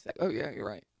problem. And she's like, oh yeah, you're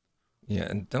right. Yeah,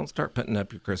 and don't start putting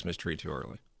up your Christmas tree too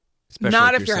early. Especially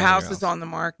Not if you're your selling house is on the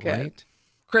market. Right?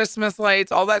 Christmas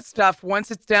lights, all that stuff, once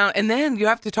it's down. And then you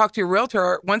have to talk to your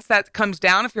realtor. Once that comes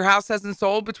down, if your house hasn't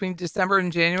sold between December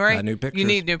and January, Got new you pictures.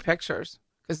 need new pictures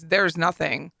because there's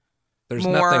nothing. There's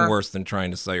More nothing worse than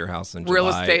trying to sell your house in real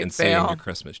July estate and seeing fail. your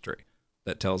Christmas tree.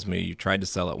 That tells me you tried to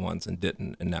sell it once and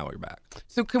didn't, and now you're back.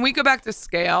 So can we go back to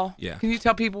scale? Yeah. Can you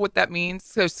tell people what that means?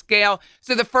 So scale,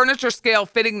 so the furniture scale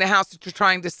fitting the house that you're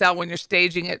trying to sell when you're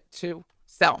staging it to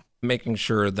sell. Making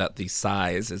sure that the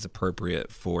size is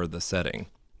appropriate for the setting,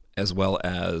 as well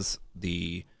as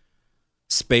the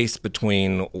space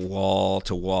between wall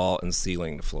to wall and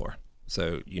ceiling to floor.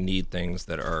 So you need things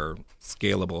that are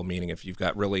scalable, meaning if you've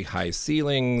got really high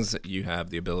ceilings, you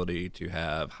have the ability to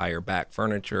have higher back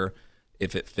furniture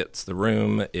if it fits the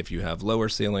room. If you have lower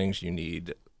ceilings, you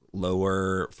need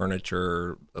lower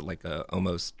furniture, like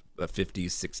almost a 50s,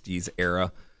 60s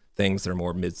era, things that are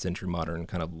more mid-century modern,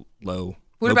 kind of low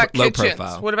What about low kitchens?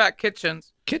 profile. What about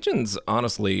kitchens? Kitchens,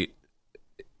 honestly,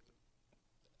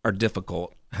 are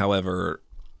difficult, however,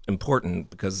 important,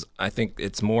 because I think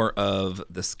it's more of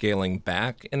the scaling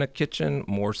back in a kitchen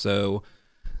more so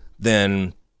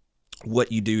than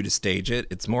what you do to stage it.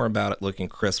 It's more about it looking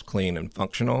crisp, clean, and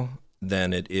functional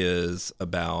than it is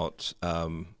about,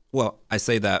 well, I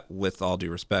say that with all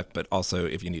due respect, but also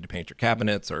if you need to paint your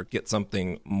cabinets or get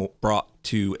something brought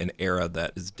to an era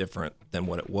that is different than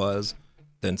what it was,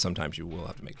 then sometimes you will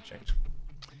have to make a change.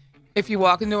 If you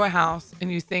walk into a house and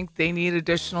you think they need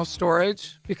additional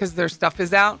storage because their stuff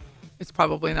is out, it's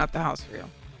probably not the house for you.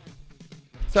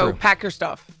 So True. pack your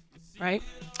stuff, right?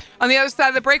 On the other side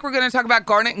of the break, we're going to talk about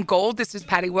garnet and gold. This is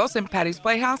Patty Wilson, Patty's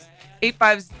Playhouse.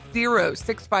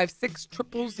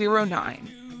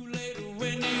 850-656-0009.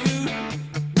 When you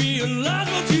realize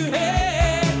what you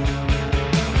had,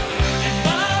 and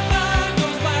my mind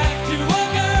goes back to a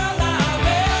girl I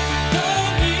met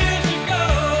 12 years ago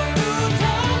who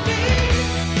told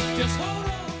me, just hold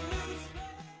on loose.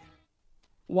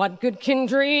 What good can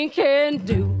drinking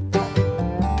do?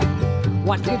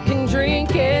 What good can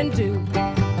drinking do?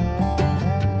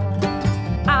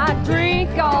 I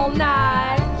drink all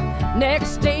night,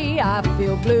 next day I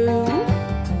feel blue.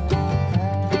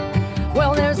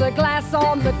 Well, there's a glass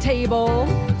on the table,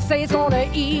 say it's gonna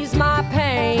ease my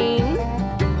pain.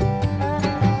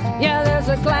 Yeah, there's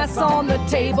a glass on the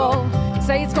table,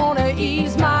 say it's gonna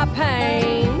ease my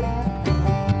pain.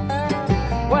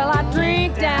 Well, I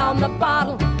drink down the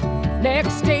bottle,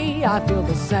 next day I feel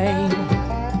the same.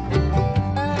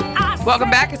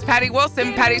 Welcome back. It's Patty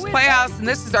Wilson, Patty's Playhouse, and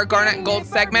this is our Garnet and Gold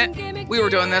segment. We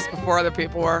were doing this before other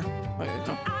people were.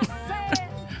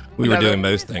 We were doing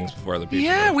most things before other people.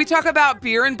 Yeah, were. we talk about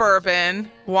beer and bourbon,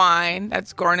 wine.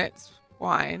 That's Garnet's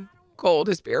wine. Gold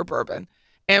is beer, bourbon.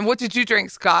 And what did you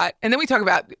drink, Scott? And then we talk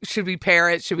about, should we pair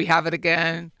it? Should we have it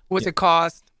again? What's it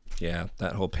cost? Yeah,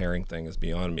 that whole pairing thing is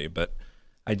beyond me. But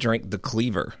I drank the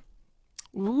Cleaver.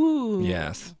 Ooh.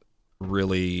 Yes,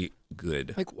 really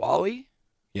good. Like Wally?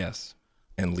 Yes,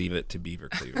 and leave it to Beaver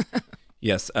Cleaver.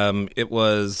 Yes, it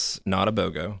was not a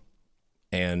BOGO,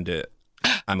 and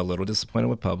I'm a little disappointed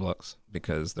with Publix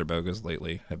because their BOGOs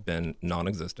lately have been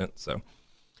non-existent. So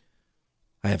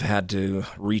I have had to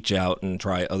reach out and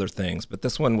try other things. But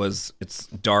this one it's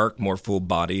dark, more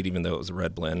full-bodied, even though it was a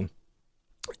red blend.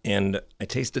 And I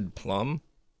tasted plum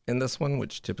in this one,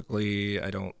 which typically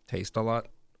I don't taste a lot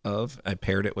of. I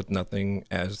paired it with nothing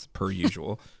as per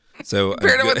usual. So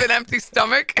Paired it with an empty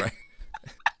stomach. Right.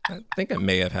 I think I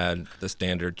may have had the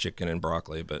standard chicken and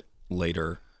broccoli, but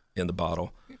later in the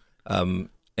bottle.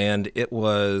 And it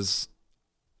was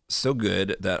so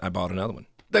good that I bought another one.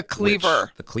 The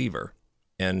Cleaver. The Cleaver.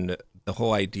 And the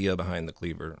whole idea behind the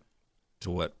Cleaver,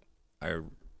 to what I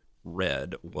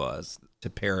read, was to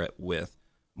pair it with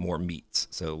more meats.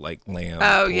 So like lamb.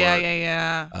 Oh, pork,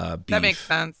 yeah. beef. That makes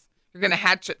sense. You're going to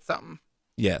hatchet something.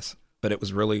 Yes. But it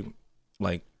was really,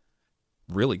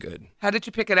 really good. How did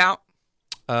you pick it out?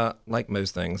 Like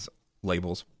most things,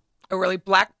 labels. Oh, really?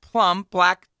 Black plum,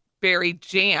 blackberry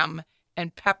jam,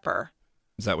 and pepper.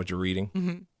 Is that what you're reading?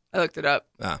 Mm-hmm. I looked it up.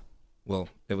 Well,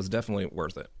 it was definitely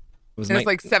worth it. It was, and it's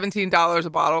like $17 a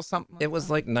bottle, something. It was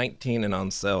like 19 and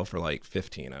on sale for like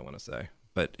 15, I want to say.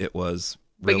 But it was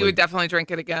really... But you would definitely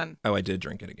drink it again. Oh, I did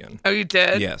drink it again. Oh, you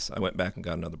did? Yes, I went back and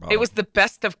got another bottle. It was the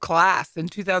best of class in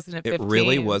 2015. It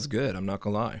really was good. I'm not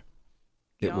going to lie.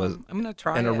 It was. I'm going to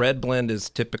try and it. And a red blend is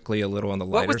typically a little on the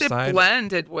lighter side. What was it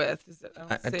blended with?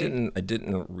 I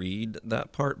didn't read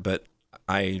that part, but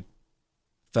I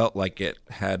felt like it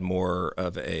had more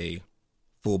of a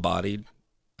full-bodied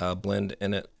blend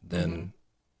in it than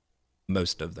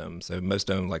most of them. So most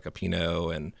of them like a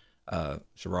Pinot and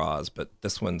Shiraz, but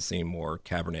this one seemed more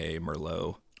Cabernet,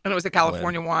 Merlot. And it was a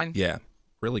California wine. Yeah,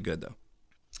 really good though.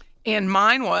 And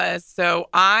mine was, so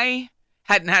I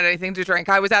hadn't had anything to drink.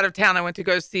 I was out of town. I went to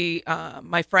go see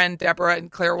my friend Deborah in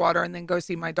Clearwater and then go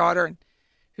see my daughter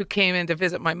who came in to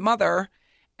visit my mother.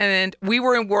 And we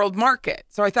were in World Market.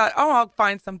 So I thought, I'll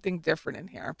find something different in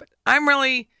here. But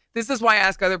this is why I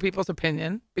ask other people's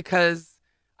opinion, because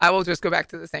I will just go back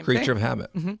to the same thing. Creature of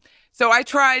habit. Mm-hmm. So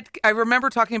I remember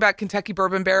talking about Kentucky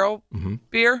Bourbon Barrel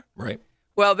beer. Right.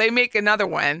 Well, they make another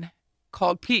one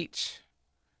called Peach.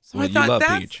 So well, I thought, you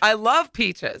love peach. I love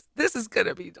peaches. This is going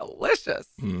to be delicious.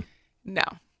 No.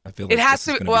 I feel like it has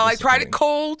to. Well, I tried it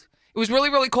cold. It was really,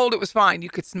 really cold. It was fine. You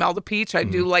could smell the peach. I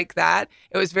do like that.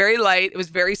 It was very light. It was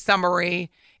very summery.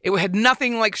 It had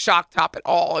nothing like Shock Top at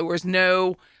all. It was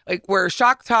no, like where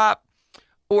Shock Top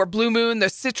or Blue Moon, the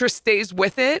citrus stays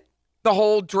with it, the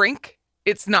whole drink.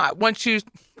 It's not. Once you,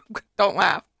 don't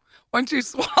laugh. Once you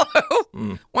swallow,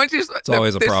 it's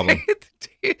always a problem.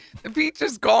 The peach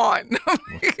is gone.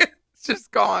 It's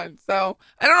just gone. So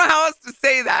I don't know how else to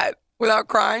say that without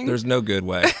crying. There's no good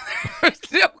way. There's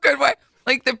no good way.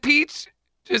 Like the peach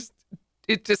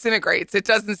it disintegrates. It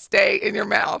doesn't stay in your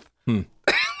mouth. The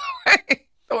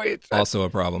way it should. Also a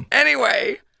problem.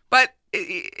 Anyway, but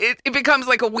it becomes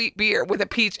like a wheat beer with a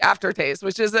peach aftertaste,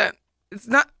 which isn't, it's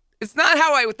not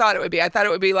how I thought it would be. I thought it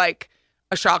would be like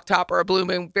a Shock Top or a Blue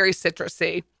Moon, very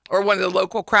citrusy, or one of the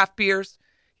local craft beers.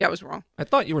 Yeah, I was wrong. I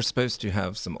thought you were supposed to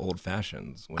have some old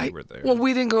fashions when you were there. Well,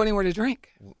 we didn't go anywhere to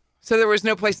drink. So there was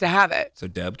no place to have it. So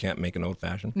Deb can't make an old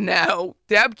fashioned? No.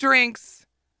 Deb drinks.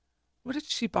 What did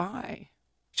she buy?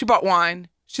 She bought wine.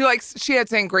 She had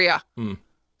sangria.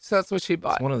 So that's what she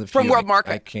bought It's one of the from few World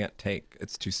Market. I can't take.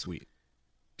 It's too sweet.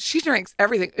 She drinks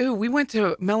everything. Ooh, we went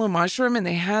to Mellow Mushroom and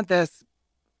they had this.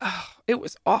 Oh, it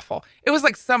was awful. It was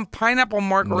like some pineapple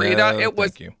margarita. No, it was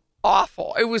thank you.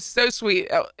 awful. It was so sweet.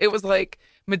 It was like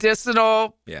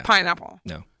medicinal pineapple.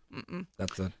 No.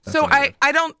 That's So not good.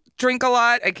 I don't drink a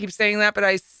lot. I keep saying that, but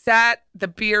I sat the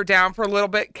beer down for a little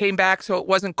bit, came back so it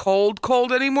wasn't cold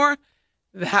anymore.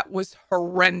 That was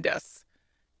horrendous.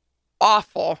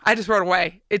 Awful. I just wrote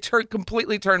away. It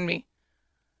completely turned me.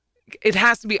 It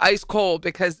has to be ice cold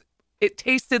because it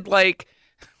tasted like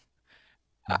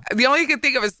the only thing I can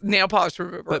think of is nail polish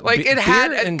remover. But Like it had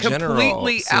beer a in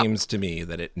completely general seems to me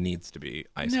that it needs to be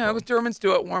ice No, cold. but Germans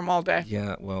do it warm all day.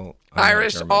 Yeah, well, I'm not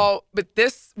Irish German. but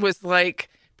this was like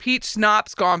peach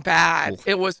schnapps gone bad. Oof.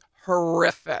 It was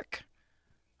horrific.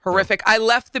 Horrific. I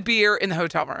left the beer in the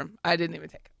hotel room. I didn't even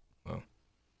take it. Oh.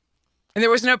 And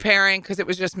there was no pairing because it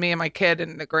was just me and my kid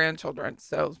and the grandchildren.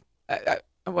 So I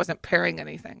wasn't pairing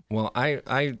anything. Well,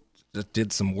 I just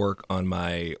did some work on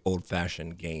my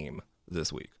old-fashioned game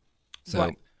this week. So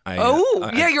What?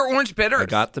 I Your orange bitters. I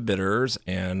got the bitters,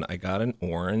 and I got an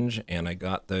orange, and I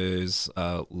got those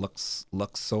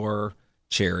Luxor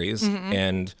cherries, Mm-hmm.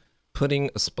 and putting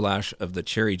a splash of the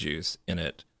cherry juice in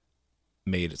it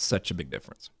made such a big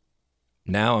difference.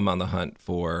 Now I'm on the hunt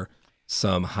for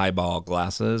some highball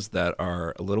glasses that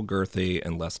are a little girthy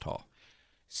and less tall.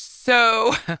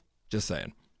 So Just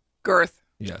saying. girth.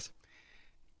 Yes.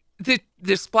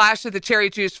 The splash of the cherry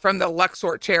juice from the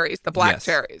Luxor cherries, the black Yes.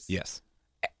 cherries. Yes.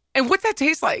 And what's that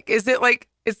taste like? Is it like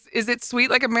is it sweet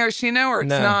like a maraschino or it's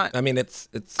No, not? I mean it's.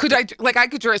 I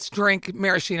could just drink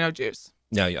maraschino juice.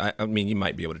 No, I mean you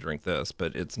might be able to drink this,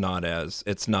 but it's not as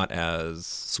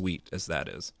sweet as that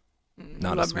is.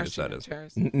 Not love as sweet as that maraschino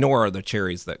is. cherries. Nor are the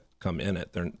cherries that come in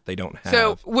it. They don't have.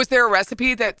 So was there a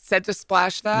recipe that said to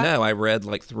splash that? No, I read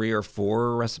like 3 or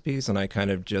 4 recipes, and I kind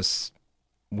of just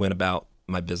went about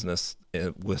my business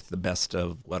with the best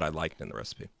of what I liked in the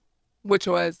recipe. Which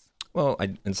was? Well,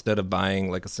 instead of buying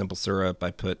like a simple syrup,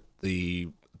 I put the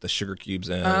sugar cubes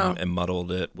in Oh. and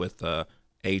muddled it with a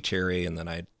cherry, and then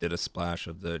I did a splash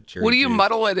of the cherry. What do you juice.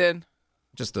 muddle it in?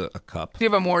 Just a cup. Do you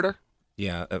have a mortar?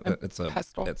 Yeah, it's a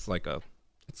pestle? It's like a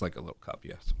little cup.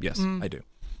 Yes, Mm. I do.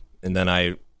 And then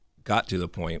I got to the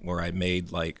point where I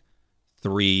made like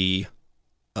 3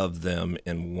 of them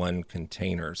in one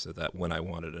container, so that when I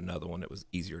wanted another one, it was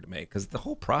easier to make. Because the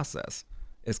whole process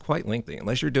is quite lengthy.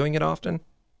 Unless you're doing it often,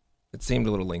 it seemed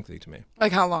a little lengthy to me.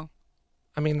 Like how long?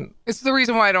 I mean, It's the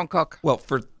reason why I don't cook. well,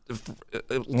 for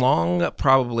long,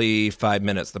 probably 5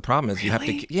 minutes. The problem is you have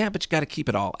Really? to. Yeah, but you got to keep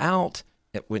it all out.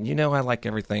 When I like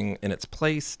everything in its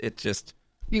place, it just.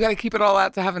 You got to keep it all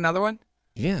out to have another one?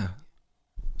 Yeah.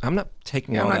 I'm not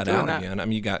taking Yeah, I'm all not that doing out that. again. I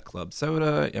mean, you got club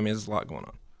soda. I mean, there's a lot going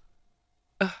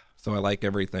on. So I like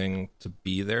everything to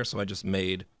be there. So I just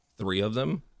made 3 of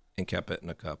them and kept it in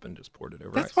a cup and just poured it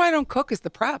over That's ice. why I don't cook is the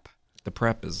prep. The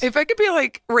prep is If I could be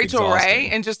like Rachel Ray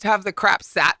Exhausting. and just have the crap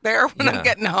sat there when I'm yeah.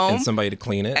 getting home, and somebody to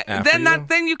clean it after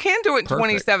then you can do it in Perfect.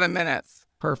 27 minutes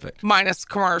Perfect. minus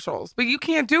commercials. But you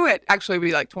can't do it. Actually, it'd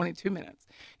be like 22 minutes.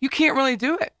 You can't really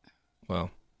do it.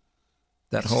 Well,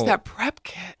 that It's whole just that prep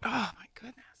kit. Oh my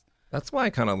goodness. that's why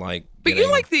I kind of like. But you getting-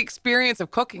 like the experience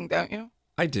of cooking, don't you?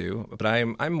 I do, but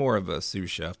I'm more of a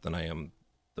sous chef than I am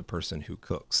the person who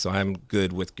cooks. So I'm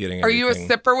good with getting. Are you a everything-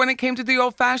 sipper when it came to the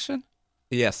old fashioned?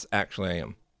 Yes, actually, I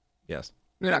am. Yes.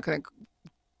 You're not going to.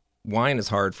 Wine is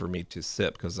hard for me to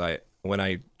sip because when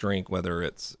I drink, whether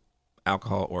it's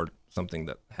alcohol or something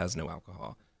that has no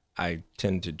alcohol, I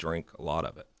tend to drink a lot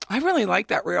of it. I really like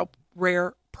that real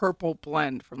rare purple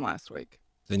blend from last week.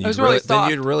 Then It was you'd really really, then soft.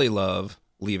 you'd really love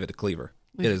Leave It to Cleaver.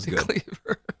 It is good,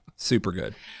 Cleaver. super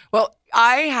good. Well,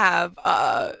 I have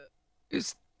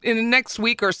in the next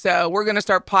week or so, we're going to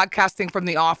start podcasting from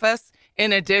the office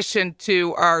in addition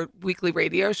to our weekly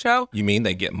radio show. You mean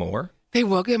they get more? They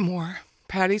will get more.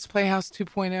 Patty's Playhouse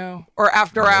 2.0 or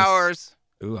After Nice. Hours,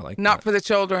 Ooh, I like not that. for the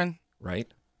children. Right?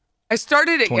 I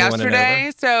started it 21 and yesterday.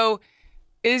 over? So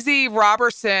Izzy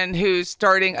Robertson, who's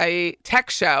starting a tech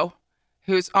show,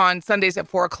 who's on Sundays at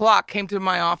 4:00, came to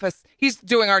my office. He's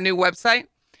doing our new website.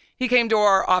 He came to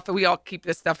our office. We all keep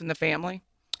this stuff in the family.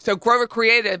 So Grover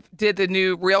Creative did the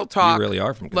new Real Talk You really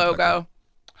are from Kentucky. logo.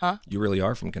 You really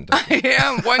are from Kentucky. I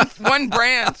am one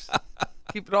branch.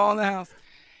 Keep it all in the house.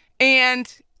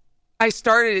 And I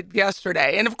started it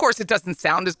yesterday. And of course it doesn't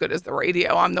sound as good as the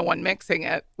radio. I'm the one mixing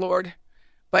it, Lord.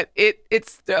 But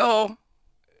it's still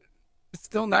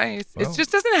nice. It Well.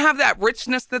 just doesn't have that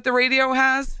richness that the radio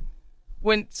has.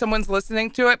 when someone's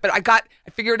listening to it, but I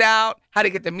figured out how to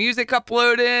get the music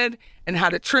uploaded and how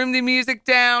to trim the music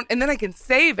down, and then I can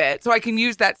save it so I can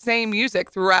use that same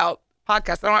music throughout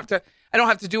podcasts. I don't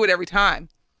have to do it every time.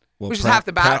 Well, Which is half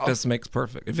the battle. Practice makes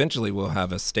perfect. Eventually, we'll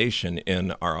have a station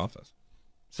in our office.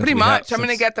 Pretty much. I'm going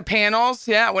to get the panels.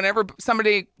 Yeah, whenever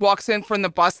somebody walks in from the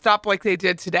bus stop like they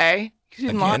did today. You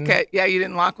didn't lock it. Yeah, you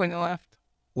didn't lock when you left.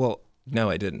 Well, no,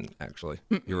 I didn't, actually.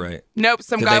 You're right. Nope,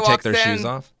 some Did guy they walks take their in. shoes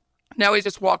off? No, he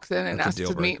just walks in and That's a asks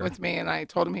deal to meet breaker. with me, and I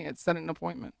told him he had set an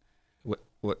appointment.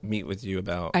 What meet with you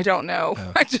about? I don't know.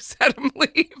 Oh. I just had him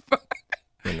leave.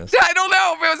 Goodness. I don't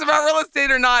know if it was about real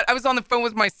estate or not. I was on the phone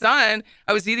with my son.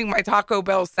 I was eating my Taco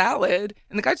Bell salad,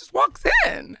 and the guy just walks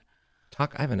in. I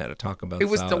haven't had a Taco Bell It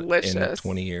was salad delicious. in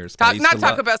 20 years. but I used Not to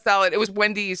Taco Bell salad. It was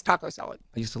Wendy's taco salad.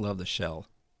 I used to love the shell,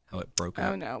 how it broke Oh,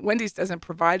 up. no. Wendy's doesn't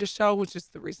provide a shell, which is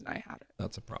the reason I had it.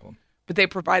 That's a problem. But they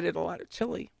provided a lot of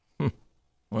chili,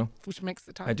 Well, which makes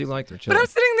the taco. I do like their But chili. I was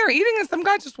sitting there eating, and some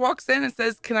guy just walks in and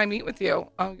says, "Can I meet with you?"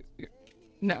 Oh,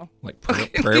 no. Like prayer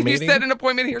You meeting? set an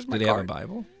appointment. Here's my Did he have a card.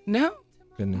 Bible? No.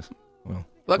 Goodness. Well, at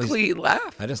Luckily, least- he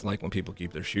left. I just like when people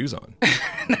keep their shoes on.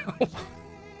 No.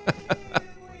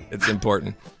 It's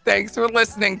important. Thanks for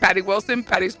listening. Patty Wilson,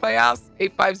 Patty's Playhouse,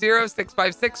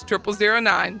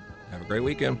 850-656-0009. Have a great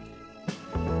weekend.